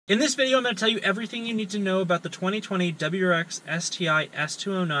In this video, I'm going to tell you everything you need to know about the 2020 WRX STI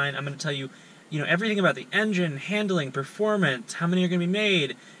S209. I'm going to tell you, everything about the engine, handling, performance, how many are going to be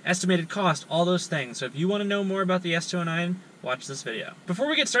made, estimated cost, all those things. So if you want to know more about the S209, watch this video. Before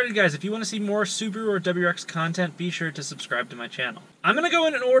we get started, guys, if you want to see more Subaru or WRX content, be sure to subscribe to my channel. I'm going to go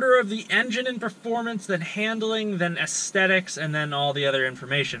in an order of the engine and performance, then handling, then aesthetics, and then all the other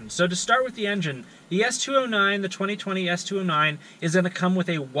information. So to start with the engine, the S209, the 2020 S209, is going to come with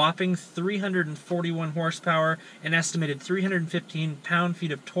a whopping 341 horsepower, an estimated 315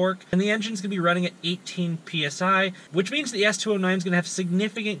 pound-feet of torque, and the engine's going to be running at 18 psi, which means the S209 is going to have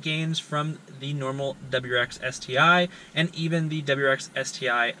significant gains from the normal WRX STI and even the WRX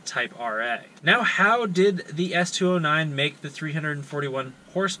STI Type RA. Now, how did the S209 make the 341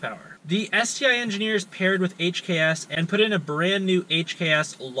 horsepower? The STI engineers paired with HKS and put in a brand new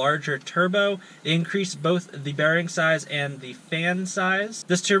HKS larger turbo. They increased both the bearing size and the fan size.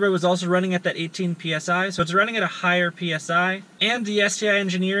 This turbo was also running at that 18 psi, so it's running at a higher psi. And the STI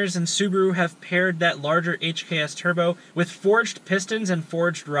engineers and Subaru have paired that larger HKS turbo with forged pistons and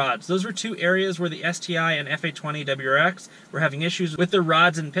forged rods. Those were two areas where the STI and FA20 WRX were having issues with the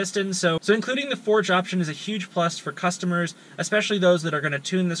rods and pistons. So including the forged option is a huge plus for customers, especially those that are going to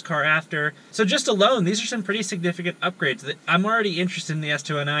tune this car after. So just alone, these are some pretty significant upgrades that I'm already interested in the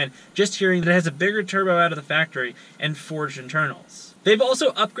S209, just hearing that it has a bigger turbo out of the factory and forged internals. They've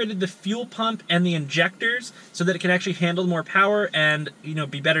also upgraded the fuel pump and the injectors so that it can actually handle more power and,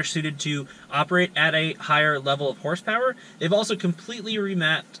 be better suited to operate at a higher level of horsepower. They've also completely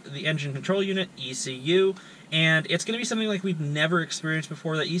remapped the engine control unit, ECU, and it's going to be something like we've never experienced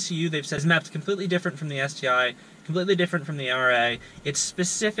before. The ECU, they've said, is mapped completely different from the STI, completely different from the RA. It's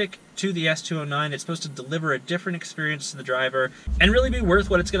specific to the S209. It's supposed to deliver a different experience to the driver and really be worth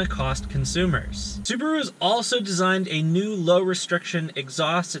what it's going to cost consumers. Subaru has also designed a new low restriction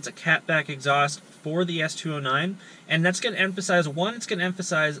exhaust. It's a catback exhaust for the S209, and that's going to emphasize, it's going to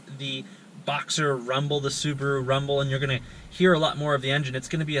emphasize the Boxer rumble, the Subaru rumble, and you're going to hear a lot more of the engine. It's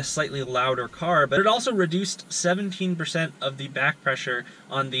going to be a slightly louder car, but it also reduced 17% of the back pressure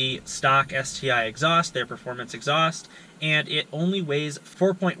on the stock STI exhaust, their performance exhaust, and it only weighs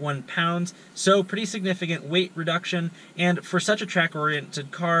 4.1 pounds, so pretty significant weight reduction, and for such a track-oriented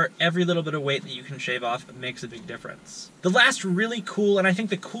car, every little bit of weight that you can shave off makes a big difference. The last really cool, and I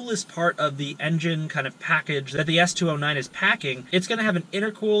think the coolest part of the engine kind of package that the S209 is packing, it's going to have an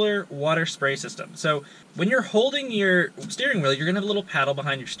intercooler water spray system. So when you're holding your steering wheel, you're going to have a little paddle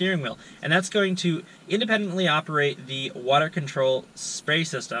behind your steering wheel, and that's going to independently operate the water control spray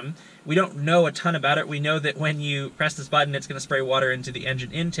system. We don't know a ton about it. We know that when you press this button, it's going to spray water into the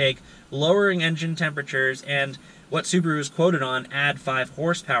engine intake, lowering engine temperatures, and what Subaru is quoted on, add 5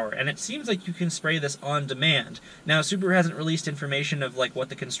 horsepower. And it seems like you can spray this on demand. Now, Subaru hasn't released information of what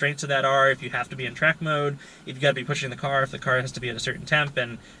the constraints of that are, if you have to be in track mode, if you've got to be pushing the car, if the car has to be at a certain temp,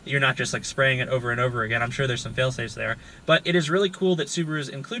 and you're not just spraying it over and over again. I'm sure there's some fail-safes there. But it is really cool that Subaru's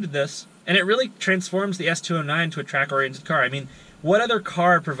included this, and it really transforms the S209 to a track-oriented car. I mean, what other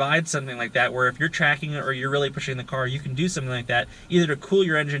car provides something like that, where if you're tracking it or you're really pushing the car, you can do something like that, either to cool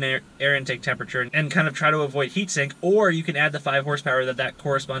your engine air intake temperature and kind of try to avoid heat sink, or you can add the 5 horsepower that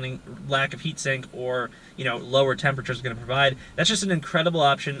corresponding lack of heat sink or, lower temperature is going to provide. That's just an incredible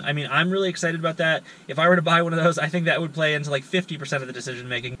option. I mean, I'm really excited about that. If I were to buy one of those, I think that would play into 50% of the decision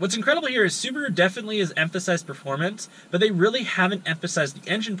making. What's incredible here is Subaru definitely has emphasized performance, but they really haven't emphasized the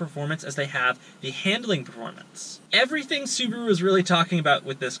engine performance as they have the handling performance. Everything Subaru is really talking about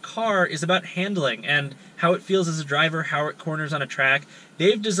with this car is about handling and how it feels as a driver, how it corners on a track.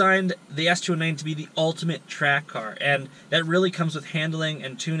 They've designed the S209 to be the ultimate track car, and that really comes with handling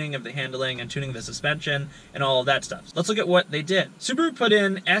and tuning of the handling and tuning of the suspension and all of that stuff. Let's look at what they did. Subaru put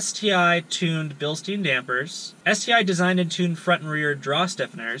in STI-tuned Bilstein Dampers, STI designed and tuned front and rear draw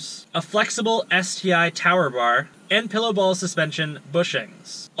stiffeners, a flexible STI tower bar, and pillow ball suspension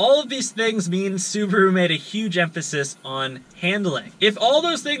bushings. All of these things mean Subaru made a huge emphasis on handling. If all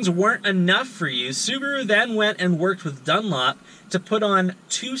those things weren't enough for you, Subaru then went and worked with Dunlop to put on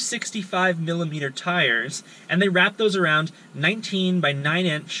 265mm tires, and they wrapped those around 19 by 9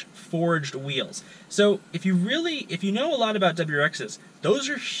 inch forged wheels. So if you know a lot about WRXs, those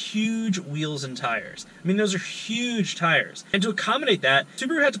are huge wheels and tires. I mean, those are huge tires. And to accommodate that,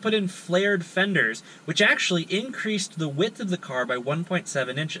 Subaru had to put in flared fenders, which actually increased the width of the car by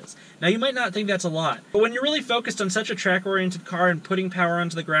 1.7 inches. Now, you might not think that's a lot, but when you're really focused on such a track-oriented car and putting power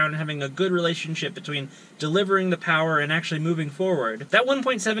onto the ground and having a good relationship between delivering the power and actually moving forward, that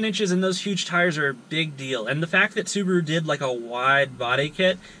 1.7 inches and those huge tires are a big deal. And the fact that Subaru did a wide body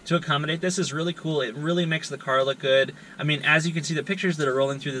kit to accommodate this is really cool. It really makes the car look good. I mean, as you can see the pictures pictures that are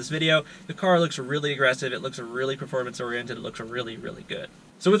rolling through this video, the car looks really aggressive, it looks really performance-oriented, it looks really, really good.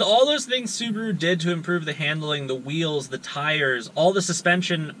 So with all those things Subaru did to improve the handling, the wheels, the tires, all the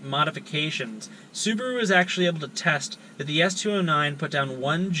suspension modifications, Subaru was actually able to test that the S209 put down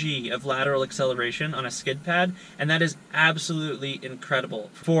 1G of lateral acceleration on a skid pad, and that is absolutely incredible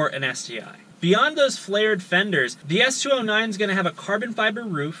for an STI. Beyond those flared fenders, the S209 is going to have a carbon fiber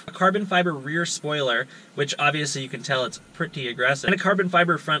roof, a carbon fiber rear spoiler, which obviously you can tell it's pretty aggressive, and a carbon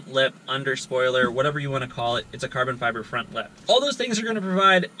fiber front lip, under spoiler, whatever you want to call it, it's a carbon fiber front lip. All those things are going to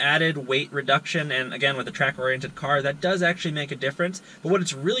provide added weight reduction, and again, with a track-oriented car, that does actually make a difference, but what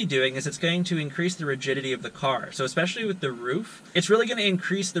it's really doing is it's going to increase the rigidity of the car. So especially with the roof, it's really going to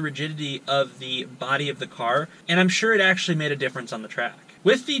increase the rigidity of the body of the car, and I'm sure it actually made a difference on the track.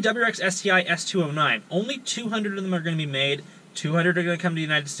 With the WRX STI S209, only 200 of them are going to be made. 200 are going to come to the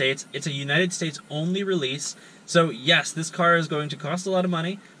United States. It's a United States only release. So yes, this car is going to cost a lot of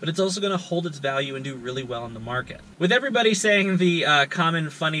money, but it's also going to hold its value and do really well in the market. With everybody saying the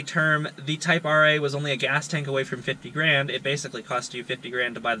common funny term, the Type RA was only a gas tank away from 50 grand, it basically cost you 50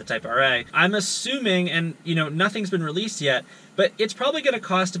 grand to buy the Type RA. I'm assuming, and you know, nothing's been released yet, but it's probably going to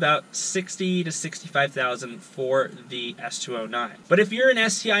cost about $60,000 to $65,000 for the S209. But if you're an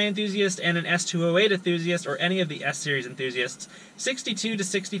STI enthusiast and an S208 enthusiast, or any of the S-Series enthusiasts, 62 to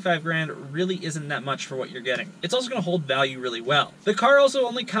 65 grand really isn't that much for what you're getting. It's also going to hold value really well. The car also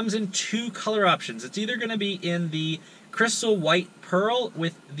only comes in 2 color options. It's either going to be in the crystal white pearl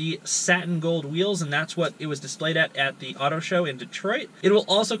with the satin gold wheels, and that's what it was displayed at the auto show in Detroit. It will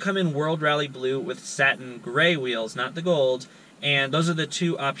also come in World Rally Blue with satin gray wheels, not the gold. And those are the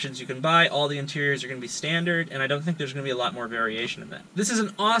 2 options you can buy. All the interiors are going to be standard, and I don't think there's going to be a lot more variation in that. This is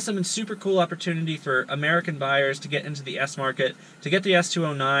an awesome and super cool opportunity for American buyers to get into the S market, to get the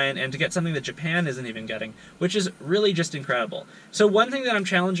S209, and to get something that Japan isn't even getting, which is really just incredible. So one thing that I'm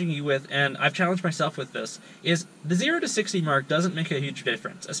challenging you with, and I've challenged myself with this, is the 0 to 60 mark doesn't make a huge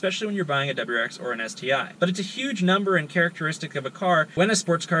difference, especially when you're buying a WRX or an STI. But it's a huge number and characteristic of a car when a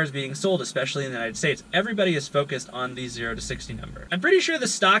sports car is being sold, especially in the United States. Everybody is focused on the 0 to 60 number. I'm pretty sure the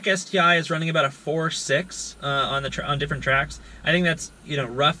stock STI is running about a 4.6 on different tracks. I think that's, you know,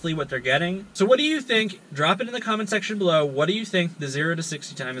 roughly what they're getting. So what do you think? Drop it in the comment section below. What do you think the 0 to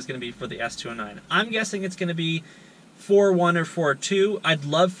 60 time is going to be for the S209? I'm guessing it's going to be 4.1 or 4.2. I'd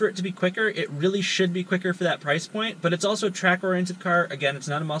love for it to be quicker. It really should be quicker for that price point, but it's also a track-oriented car. Again, it's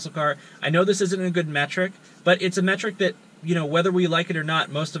not a muscle car. I know this isn't a good metric, but it's a metric that, you know, whether we like it or not,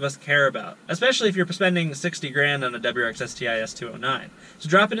 most of us care about, especially if you're spending 60 grand on a WRX STI S209. So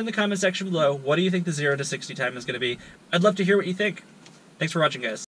drop it in the comment section below. What do you think the 0 to 60 time is going to be? I'd love to hear what you think. Thanks for watching, guys.